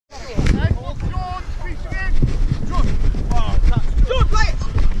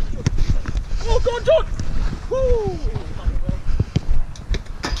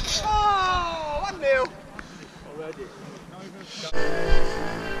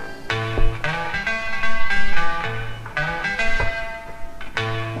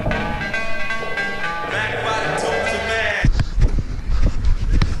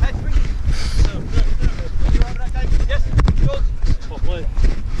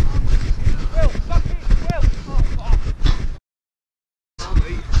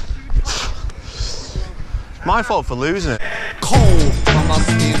My fault for losing it. Cold from my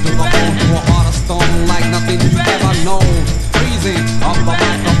skin to the bone, to a heart of stone like nothing you've ever known. Freezing off the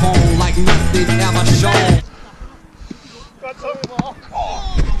microphone like nothing ever shown.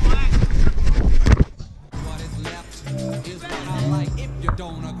 What is left is what I like. If you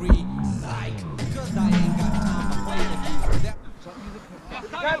don't agree, like, cause I ain't got time to play with you.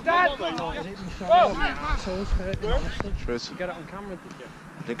 Dad! Chris. You get it on camera, did you?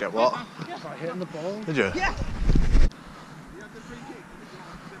 I didn't get what? By hitting the ball. Did you? Yeah.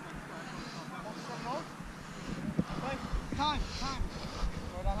 Time.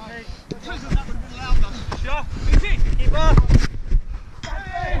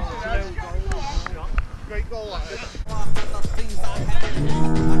 Great goal,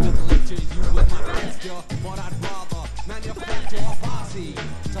 but I'd rather manufacture a posse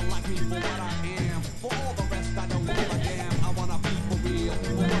to like me for what I am. For all the rest, I don't give a damn. I wanna be for real.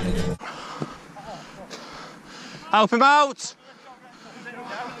 For what is Help him out! so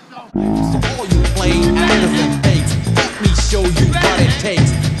all you plain actors and fakes, let me show you what it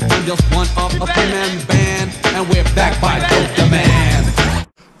takes. I'm just one of a three-man band, and we're backed by Dope the Man.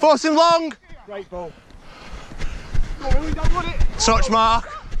 Force him long! Great ball. Go on, we don't want it. Touch mark.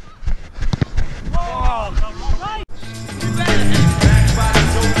 Oh,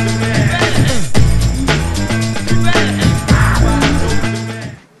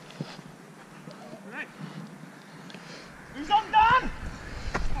 right. Who's on, Dan?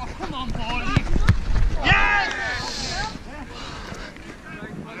 Oh, come on, boy. Yes!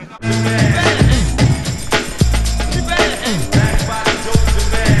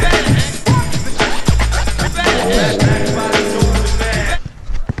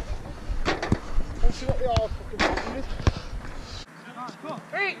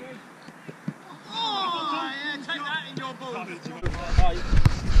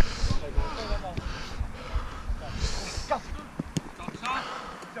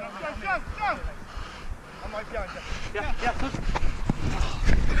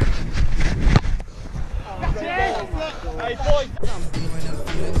 Hey, boy! I'm feeling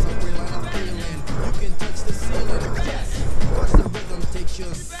so real and I'm feeling. You can touch the ceiling, yes. Cause the rhythm takes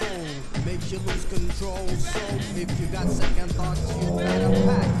your soul, makes you lose control. So if you got second thoughts, you better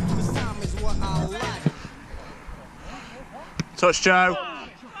pack. This time is what I like. Touch Joe.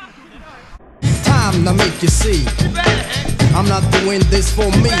 Time to make you see. I'm not doing this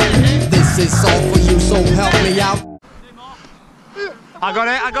for me. This is all for you, so help me out. I got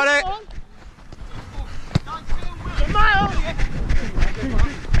it.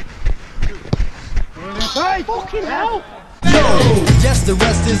 Hey, fucking hell! Yo, yes, the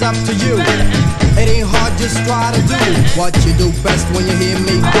rest is up to you. It ain't hard, just try to do what you do best when you hear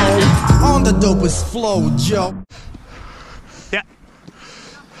me go on the dopest flow, Joe. Yeah.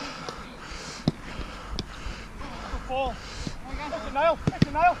 Ball. That's a nail.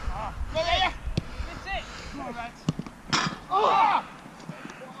 Yeah. That's it. Come on, Red. Oh!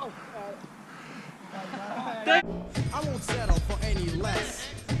 I won't settle for any less.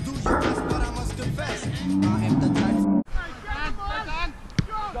 Do your best, but I must confess, I am the type. Dan.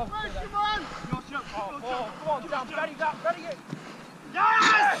 Go. Where's your man? Come on, Dan. Ready it.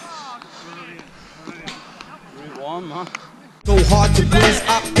 Yes! Route 1, man. So hard to please,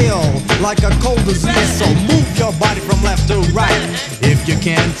 I ill like a cold disease. So move your body from left to right. If you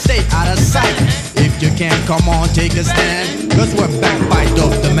can, stay out of sight. If you can, come on, take a stand. Cause we're back by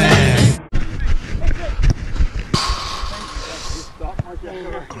Dope the Man.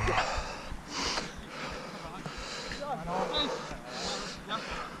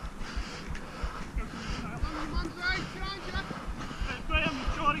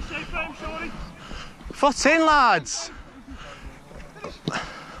 Foot in, lads.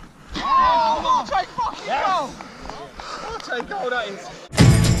 Oh, take fucking goal! What a goal that is!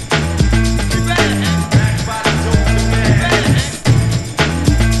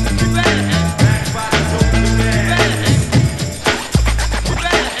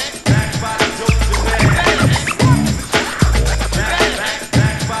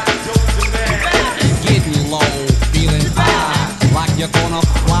 Getting low, feeling high, like you're gonna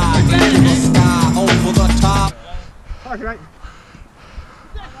fly into the sky, over the top. Okay, mate.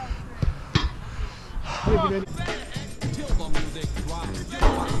 Till the music drops, you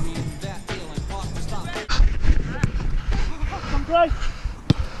find me that feeling hard to stop. Come play.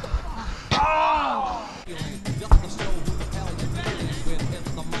 Just to show who the hell you're dealing with.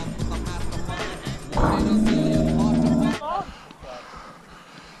 It's the month of the mastermind. One in a zillion, hard to find.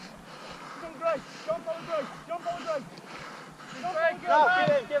 Jump on the Grace. No,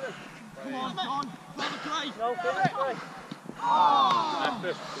 give him. Come on, Don. Follow the Grace. No, give it. Oh!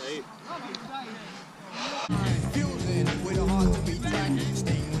 That's just Fusing with a heart to be tracked.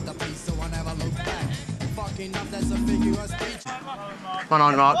 Staying with the peace so I never look back. Fucking up, that's a figure of speech. Come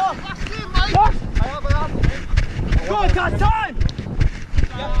on, Mark. Oh, that's it, mate. What? I have. Go on, got time.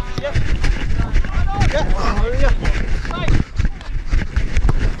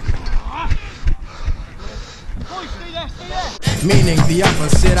 Meaning the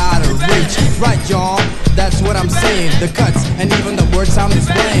opposite out of reach. Right, y'all, that's what I'm saying. The cuts and even the word sound is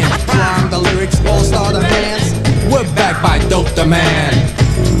bland. Prime the lyrics, all star the hands. We're back by Dope the Man.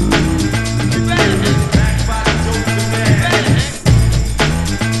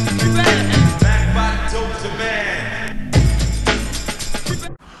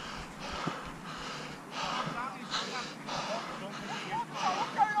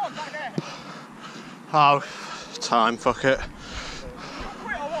 Oh, time, fuck it.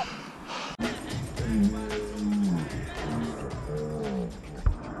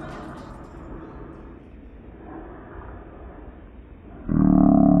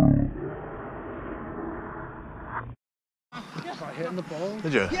 Hitting the ball.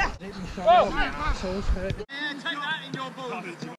 Did you? Yeah. Yeah, take that in your ball.